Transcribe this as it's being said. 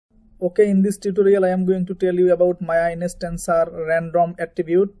Okay, in this tutorial I am going to tell you about Maya instancer random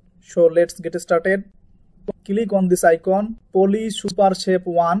attribute. So let's get started. Click on this icon, poly super shape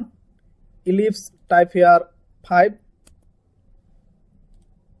 1, ellipse type here 5.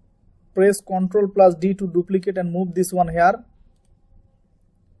 Press Ctrl plus D to duplicate and move this one here.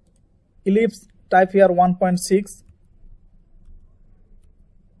 Ellipse type here 1.6.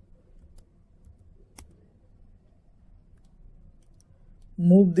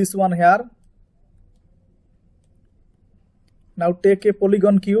 Move this one here. Now take a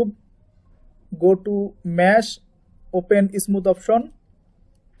polygon cube, go to mesh, open smooth option,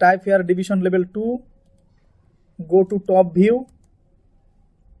 type here division level 2, go to top view,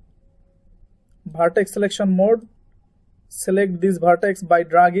 vertex selection mode, select this vertex by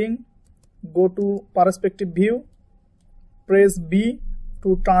dragging, go to perspective view, press B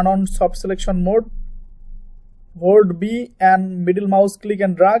to turn on soft selection mode, hold B and middle mouse click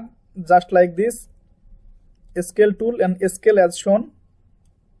and drag just like this, scale tool and scale as shown.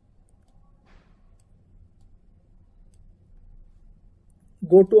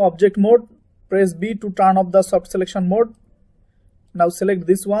 Go to object mode, press B to turn off the soft selection mode. Now select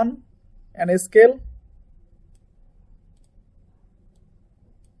this one and scale.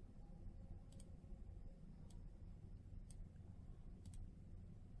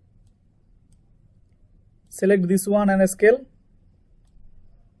 Select this one and scale.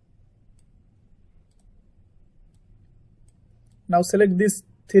 Now select these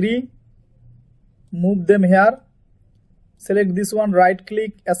 3, move them here. Select this one, right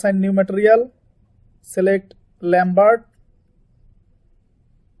click, assign new material, select Lambert,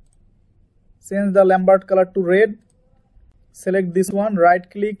 change the Lambert color to red. Select this one, right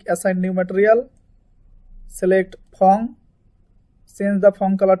click, assign new material, select Fong, change the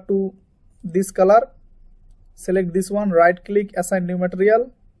Fong color to this color. Select this one, right click, assign new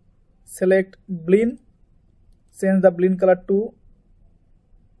material, select Blend, change the blend color to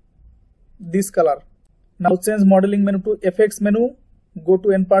this color. Now change modeling menu to effects menu, go to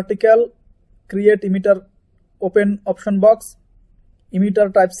nParticle, create emitter, open option box,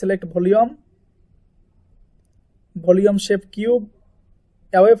 emitter type select volume, volume shape cube,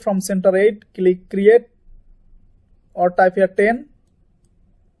 away from center 8, click create or type here 10,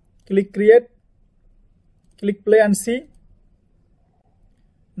 click create, click play and see.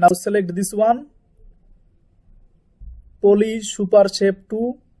 Now select this one, poly super shape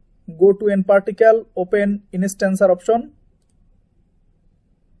 2, go to nParticle, open instancer option,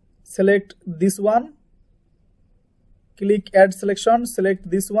 select this one, click add selection, select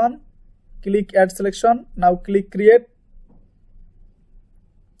this one, click add selection. Now click create,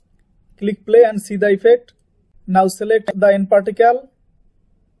 click play and see the effect. Now select the nParticle,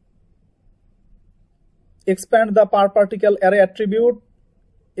 expand the per particle array attribute,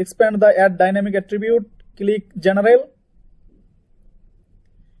 expand the add dynamic attribute, click general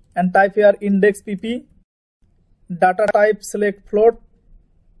and type here index pp, data type select float,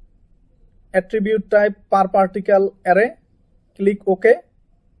 attribute type per particle array, click OK.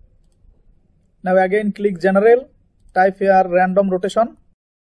 Now again click general, type here random rotation,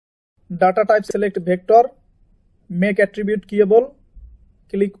 data type select vector, make attribute keyable,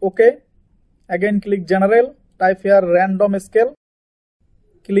 click OK. Again click general, type here random scale,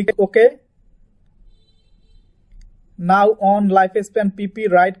 click OK. Now on lifespan pp,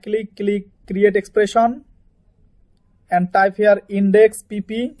 right click, click create expression and type here index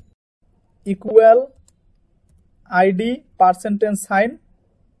pp equal id %sign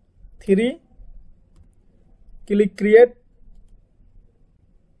 3, click create.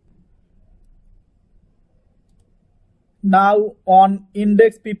 Now on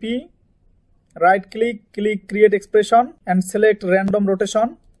index pp, right click, click create expression and select random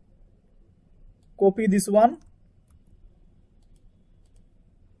rotation, copy this one,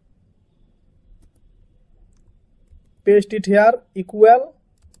 paste it here, equal,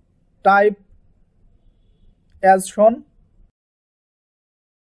 type as shown.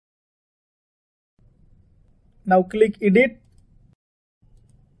 Now click edit,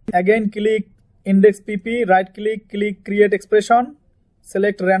 again click index pp, right click, click create expression,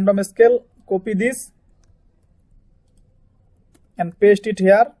 select random scale, copy this and paste it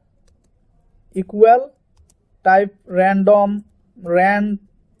here, equal, type random rand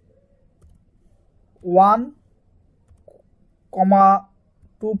 1,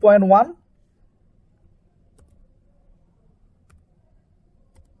 2.1,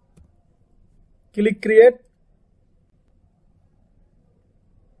 click create,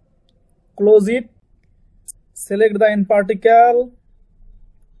 close it, select the nParticle,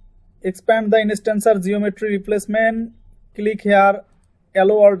 expand the instancer geometry replacement, click here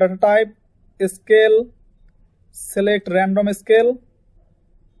allow all data type, scale, select random scale,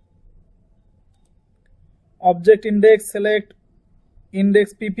 object index, select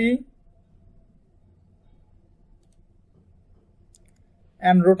index pp,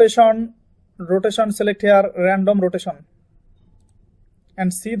 and rotation select here random rotation,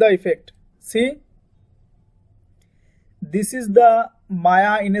 and see the effect. See, this is the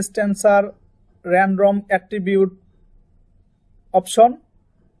Maya instancer random attribute option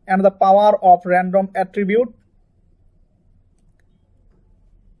and the power of random attribute.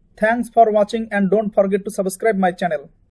 Thanks for watching and don't forget to subscribe my channel.